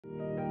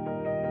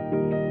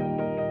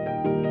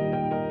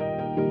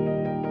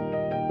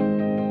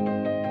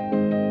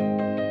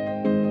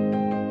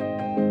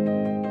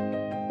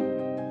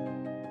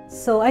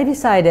So I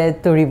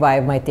decided to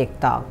revive my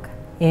TikTok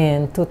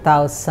in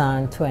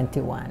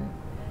 2021.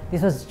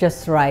 This was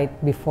just right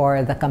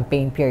before the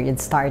campaign period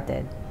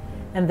started.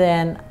 And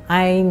then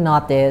I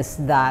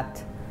noticed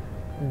that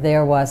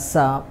there was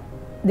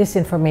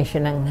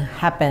disinformation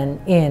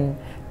happened in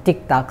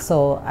TikTok,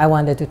 so I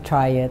wanted to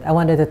try it. I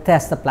wanted to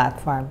test the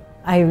platform.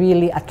 I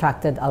really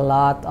attracted a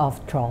lot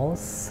of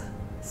trolls,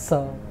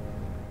 so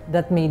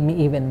that made me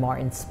even more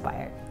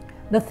inspired.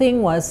 The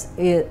thing was,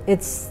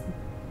 it's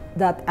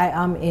that I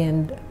am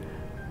in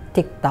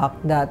TikTok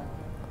that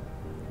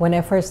when I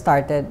first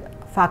started,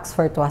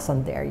 FactsFirst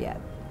wasn't there yet.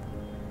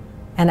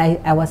 And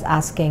I was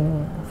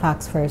asking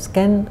FactsFirst,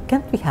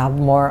 can't we have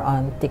more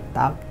on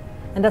TikTok?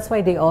 And that's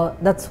why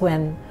that's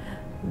when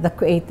the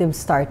creative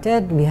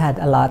started. We had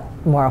a lot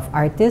more of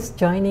artists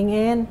joining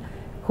in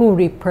who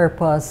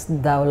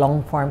repurposed the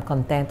long-form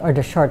content or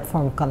the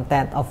short-form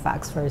content of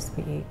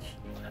FactsFirstPH.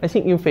 I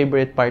think yung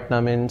favorite part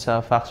namin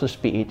sa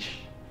FactsFirstPH,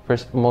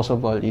 most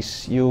of all,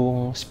 is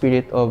yung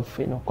spirit of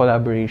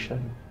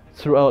collaboration.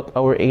 Throughout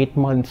our 8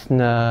 months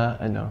na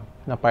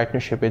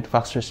partnership with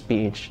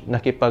FactsFirstPH,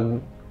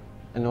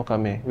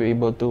 kami, we're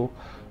able to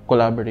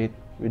collaborate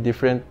with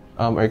different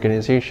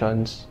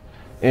organizations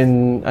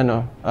in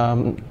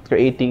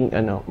creating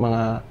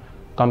mga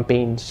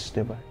campaigns,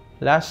 diba?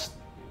 Last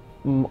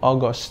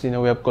August,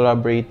 we have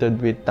collaborated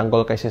with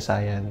Tanggol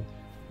Kaysasayan.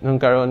 Nung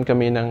karoon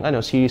kami ng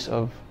series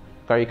of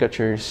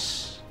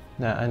caricatures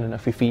na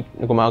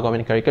gumagawa kami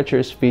ng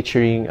caricatures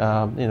featuring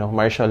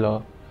martial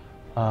law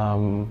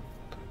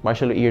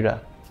era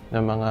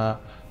na mga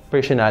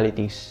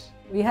personalities.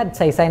 We had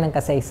Saysay ng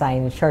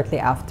Kasaysayan shortly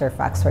after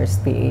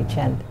FactsFirstPH,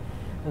 and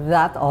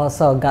that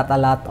also got a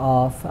lot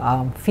of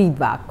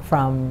feedback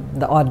from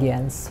the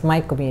audience, my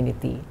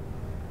community,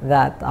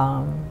 that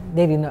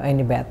they didn't know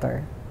any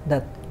better,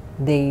 that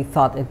they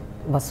thought it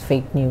was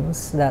fake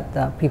news,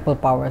 that people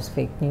power is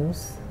fake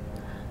news,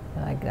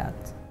 like that.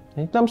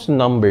 In terms of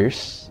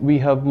numbers, we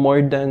have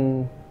more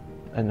than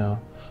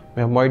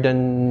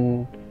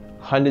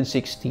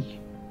 160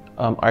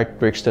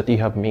 artworks that we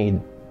have made.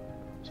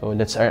 So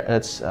that's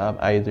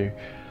either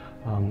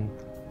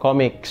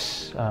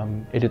comics,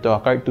 editorial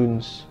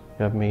cartoons.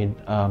 We have made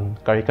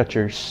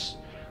caricatures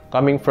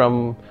coming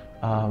from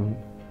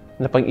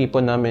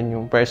napag-ipon namin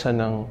yung pwersa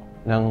ng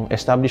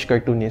established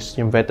cartoonists,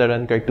 yung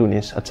veteran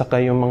cartoonists, at saka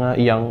yung mga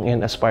young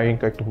and aspiring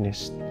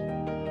cartoonists.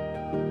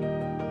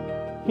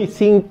 I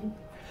think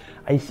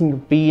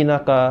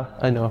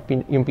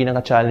yung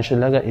pinaka-challenge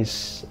talaga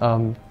is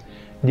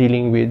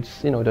dealing with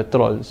the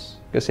trolls.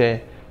 Kasi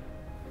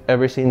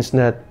ever since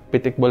that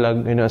Pitik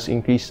Bulag has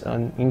increased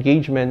on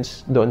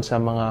engagements doon sa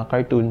mga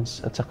cartoons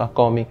at saka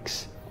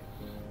comics,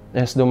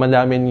 as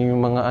dumadamin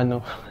yung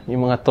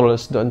mga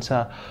trolls doon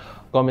sa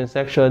comment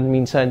section,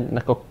 minsan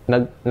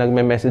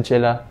nagme-message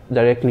sila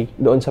directly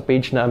doon sa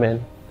page namin.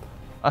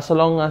 As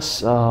long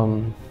as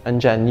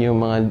andyan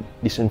yung mga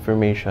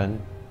disinformation,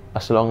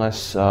 as long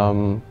as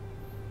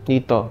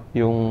dito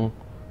yung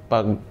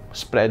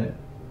pag-spread,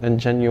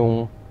 andyan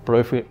yung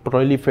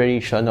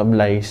proliferation of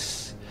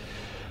lies,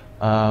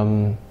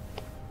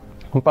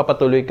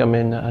 magpapatuloy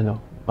kami na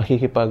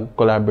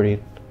makikipag-collaborate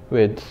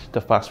with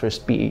the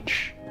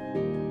FactsFirstPH.